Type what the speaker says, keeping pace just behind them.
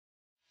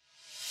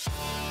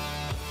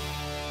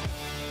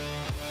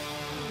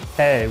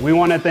Hey, we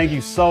want to thank you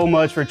so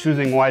much for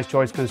choosing Wise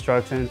Choice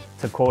Construction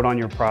to quote on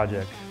your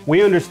project.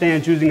 We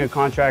understand choosing a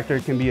contractor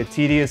can be a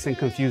tedious and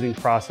confusing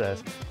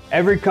process.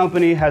 Every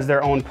company has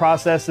their own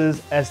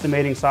processes,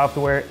 estimating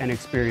software, and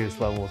experience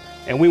levels.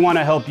 And we want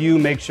to help you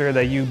make sure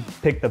that you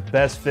pick the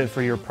best fit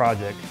for your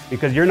project,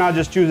 because you're not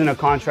just choosing a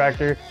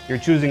contractor, you're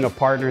choosing a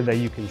partner that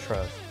you can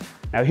trust.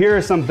 Now, here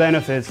are some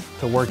benefits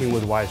to working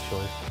with Wise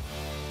Choice.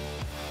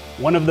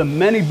 One of the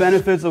many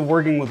benefits of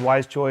working with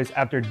Wise Choice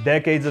after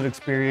decades of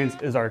experience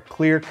is our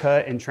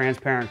clear-cut and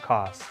transparent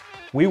costs.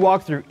 We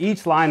walk through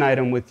each line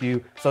item with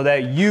you so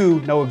that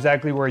you know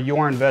exactly where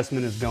your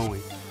investment is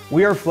going.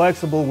 We are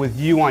flexible with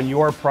you on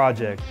your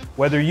project.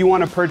 Whether you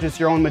want to purchase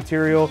your own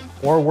material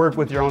or work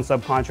with your own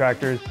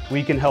subcontractors,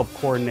 we can help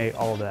coordinate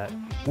all that.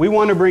 We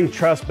want to bring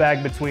trust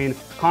back between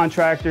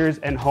contractors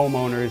and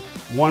homeowners,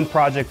 one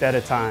project at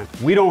a time.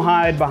 We don't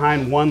hide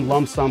behind one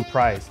lump sum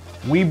price.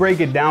 We break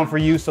it down for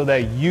you so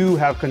that you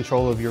have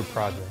control of your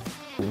project.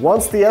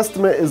 Once the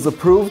estimate is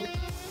approved,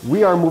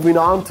 we are moving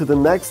on to the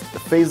next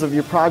phase of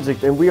your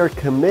project, and we are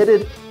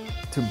committed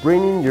to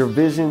bringing your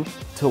vision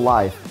to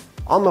life.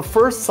 On the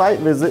first site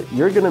visit,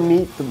 you're going to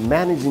meet the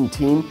managing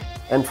team,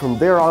 and from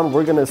there on,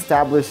 we're going to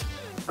establish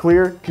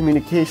clear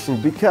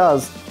communication,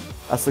 because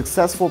a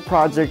successful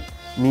project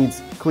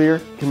needs clear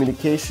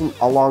communication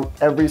along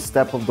every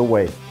step of the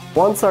way.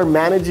 Once our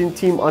managing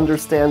team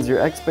understands your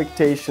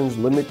expectations,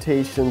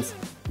 limitations,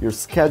 your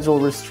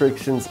schedule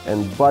restrictions,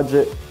 and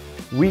budget,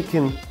 we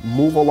can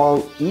move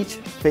along each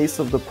phase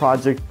of the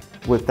project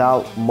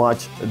without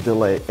much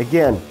delay.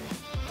 Again,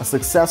 a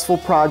successful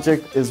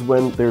project is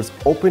when there's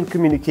open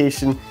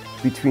communication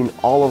between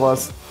all of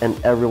us and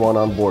everyone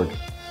on board.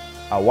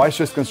 At Wise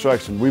Choice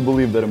Construction, we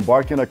believe that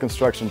embarking on a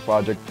construction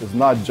project is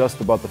not just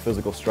about the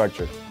physical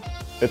structure.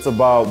 It's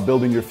about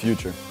building your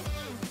future.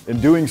 In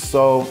doing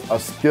so, a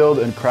skilled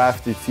and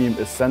crafty team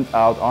is sent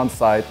out on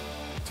site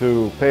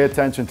to pay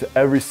attention to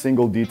every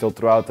single detail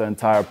throughout the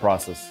entire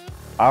process.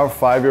 Our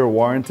 5-year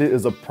warranty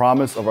is a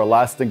promise of our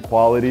lasting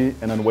quality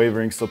and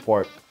unwavering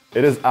support.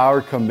 It is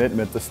our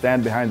commitment to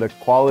stand behind the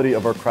quality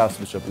of our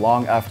craftsmanship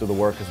long after the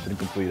work has been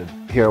completed.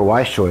 Here at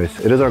Wise Choice,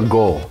 it is our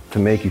goal to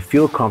make you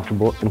feel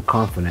comfortable and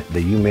confident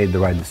that you made the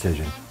right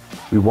decision.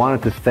 We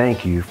wanted to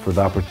thank you for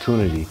the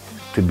opportunity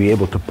to be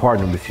able to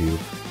partner with you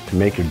to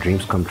make your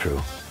dreams come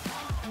true.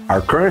 Our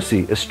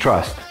currency is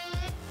trust,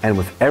 and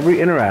with every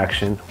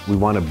interaction, we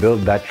want to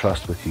build that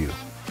trust with you.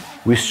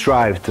 We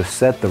strive to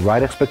set the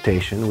right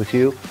expectation with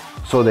you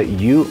so that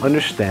you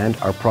understand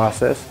our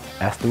process,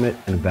 estimate,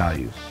 and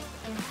values.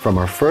 From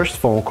our first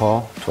phone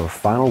call to our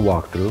final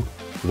walkthrough,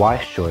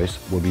 Wise Choice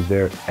will be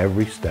there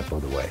every step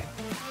of the way.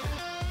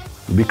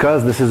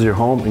 Because this is your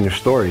home and your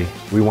story,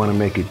 we want to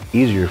make it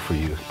easier for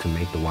you to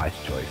make the wise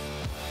choice.